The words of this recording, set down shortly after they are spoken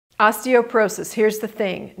Osteoporosis, here's the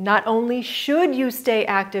thing. Not only should you stay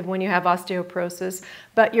active when you have osteoporosis,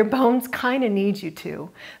 but your bones kind of need you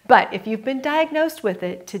to. But if you've been diagnosed with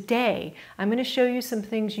it, today I'm going to show you some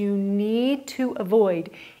things you need to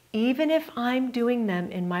avoid, even if I'm doing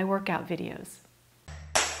them in my workout videos.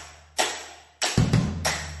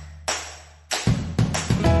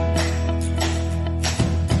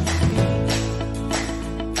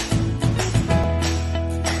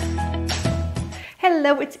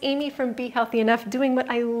 Hello, it's Amy from Be Healthy Enough, doing what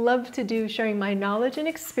I love to do, sharing my knowledge and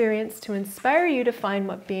experience to inspire you to find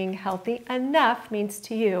what being healthy enough means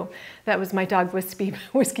to you. That was my dog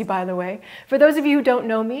Whiskey, by the way. For those of you who don't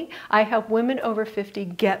know me, I help women over 50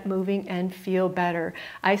 get moving and feel better.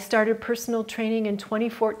 I started personal training in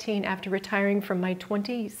 2014 after retiring from my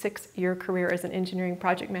 26-year career as an engineering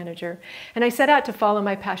project manager. And I set out to follow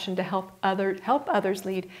my passion to help others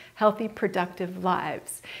lead healthy, productive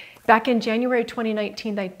lives. Back in January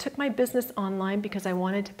 2019, I took my business online because I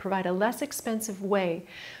wanted to provide a less expensive way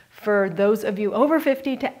for those of you over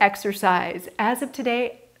 50 to exercise. As of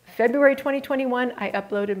today, February 2021, I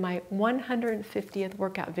uploaded my 150th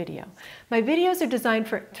workout video. My videos are designed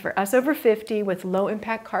for us over 50 with low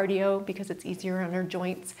impact cardio because it's easier on our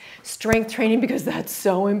joints, strength training because that's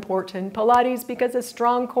so important, Pilates because a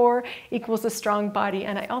strong core equals a strong body,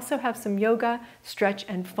 and I also have some yoga, stretch,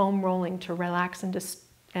 and foam rolling to relax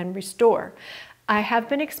and restore. I have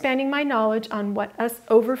been expanding my knowledge on what us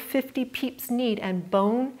over 50 peeps need, and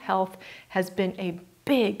bone health has been a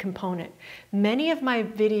big component. Many of my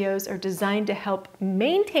videos are designed to help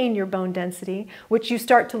maintain your bone density, which you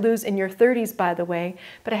start to lose in your 30s, by the way,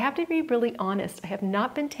 but I have to be really honest, I have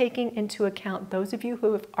not been taking into account those of you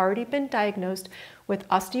who have already been diagnosed with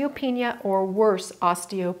osteopenia or worse,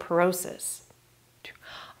 osteoporosis.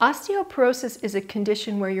 Osteoporosis is a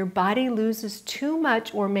condition where your body loses too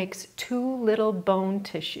much or makes too little bone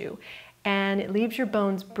tissue, and it leaves your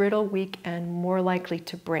bones brittle, weak, and more likely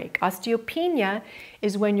to break. Osteopenia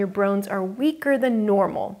is when your bones are weaker than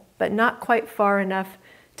normal, but not quite far enough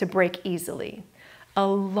to break easily. A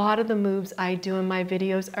lot of the moves I do in my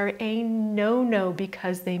videos are a no-no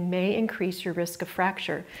because they may increase your risk of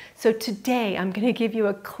fracture. So today I'm going to give you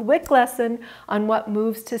a quick lesson on what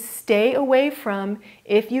moves to stay away from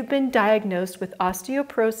if you've been diagnosed with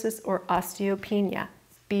osteoporosis or osteopenia.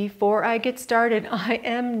 Before I get started, I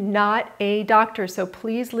am not a doctor, so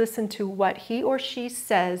please listen to what he or she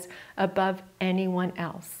says above anyone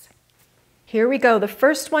else. Here we go. The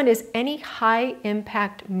first one is any high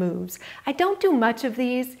impact moves. I don't do much of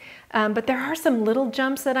these, but there are some little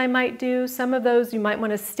jumps that I might do. Some of those you might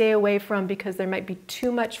want to stay away from because there might be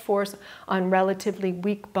too much force on relatively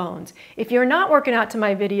weak bones. If you're not working out to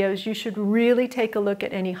my videos, you should really take a look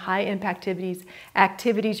at any high impact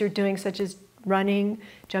activities you're doing, such as running,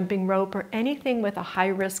 jumping rope, or anything with a high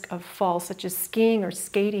risk of fall, such as skiing or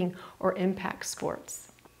skating or impact sports.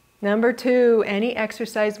 Number two, any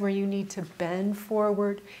exercise where you need to bend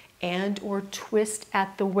forward and or twist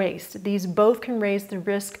at the waist. These both can raise the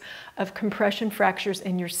risk of compression fractures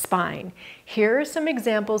in your spine. Here are some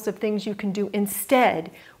examples of things you can do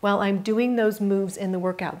instead while I'm doing those moves in the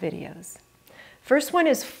workout videos. First one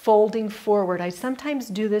is folding forward. I sometimes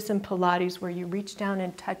do this in Pilates where you reach down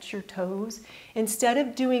and touch your toes. Instead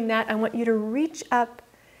of doing that, I want you to reach up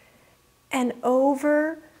and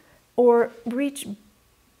over or reach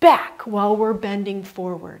back while we're bending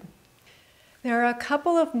forward. There are a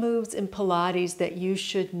couple of moves in Pilates that you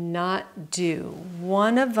should not do.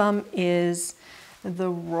 One of them is the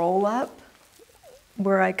roll up,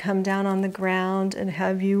 where I come down on the ground and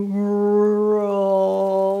have you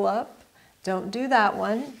roll up. Don't do that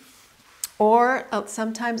one. Or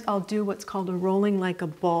sometimes I'll do what's called a rolling like a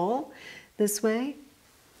ball this way.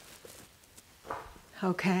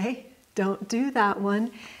 Okay. Don't do that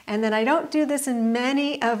one. And then I don't do this in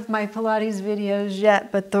many of my Pilates videos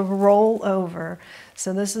yet, but the roll over.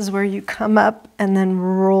 So this is where you come up and then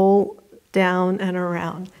roll down and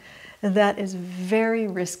around. That is very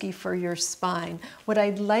risky for your spine. What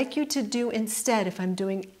I'd like you to do instead, if I'm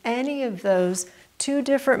doing any of those, two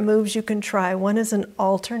different moves you can try. One is an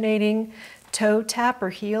alternating toe tap or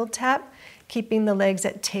heel tap. Keeping the legs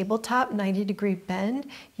at tabletop, 90-degree bend.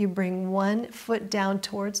 You bring one foot down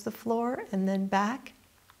towards the floor and then back.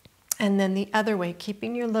 And then the other way,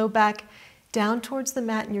 keeping your low back down towards the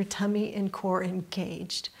mat and your tummy and core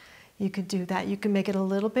engaged. You could do that. You can make it a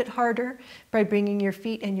little bit harder by bringing your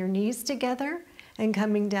feet and your knees together and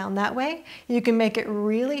coming down that way. You can make it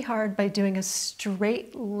really hard by doing a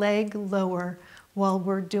straight leg lower while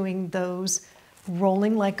we're doing those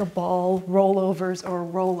rolling like a ball, rollovers, or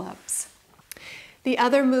roll-ups. The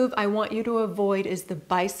other move I want you to avoid is the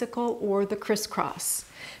bicycle or the crisscross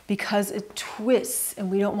because it twists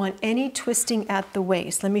and we don't want any twisting at the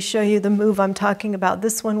waist. Let me show you the move I'm talking about.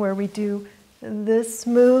 This one where we do this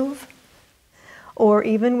move, or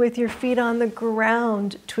even with your feet on the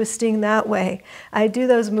ground, twisting that way. I do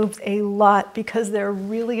those moves a lot because they're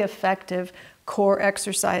really effective core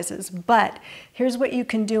exercises. But here's what you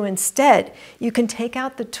can do instead. You can take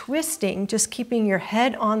out the twisting, just keeping your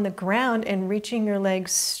head on the ground and reaching your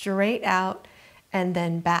legs straight out and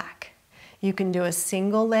then back. You can do a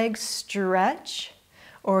single leg stretch,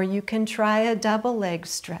 or you can try a double leg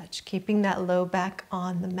stretch, keeping that low back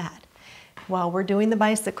on the mat while we're doing the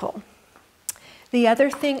bicycle. The other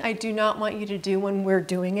thing I do not want you to do when we're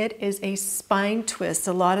doing it is a spine twist.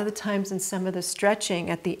 A lot of the times in some of the stretching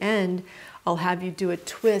at the end, I'll have you do a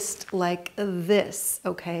twist like this,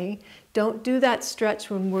 okay? Don't do that stretch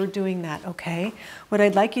when we're doing that, okay? What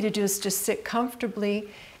I'd like you to do is just sit comfortably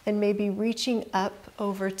and maybe reaching up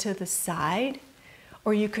over to the side,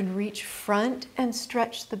 or you can reach front and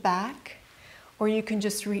stretch the back, or you can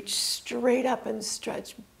just reach straight up and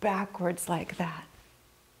stretch backwards like that.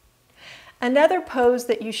 Another pose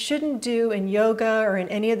that you shouldn't do in yoga or in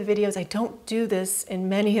any of the videos, I don't do this in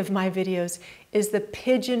many of my videos, is the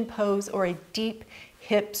pigeon pose or a deep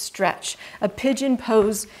hip stretch. A pigeon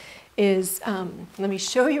pose is, let me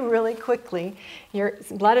show you really quickly. A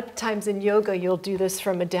lot of times in yoga, you'll do this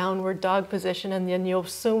from a downward dog position, and then you'll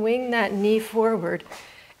swing that knee forward,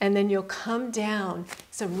 and then you'll come down.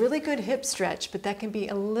 It's a really good hip stretch, but that can be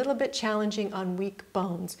a little bit challenging on weak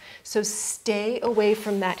bones. So stay away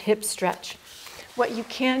from that hip stretch. What you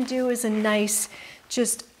can do is a nice,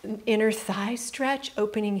 just inner thigh stretch,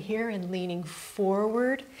 opening here and leaning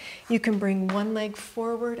forward. You can bring one leg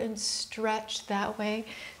forward and stretch that way,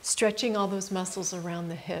 stretching all those muscles around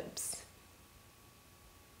the hips.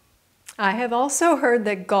 I have also heard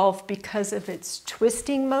that golf, because of its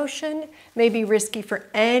twisting motion, may be risky for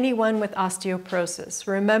anyone with osteoporosis.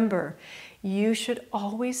 Remember, you should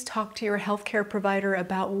always talk to your healthcare provider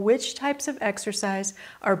about which types of exercise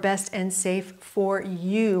are best and safe for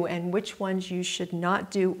you and which ones you should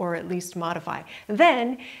not do or at least modify.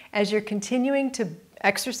 Then, as you're continuing to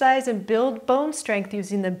exercise and build bone strength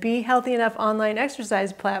using the Be Healthy Enough online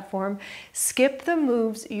exercise platform, skip the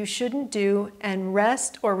moves you shouldn't do and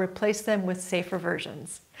rest or replace them with safer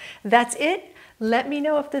versions. That's it. Let me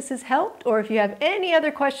know if this has helped, or if you have any other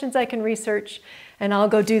questions I can research, and I'll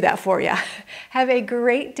go do that for you. Have a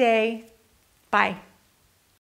great day. Bye.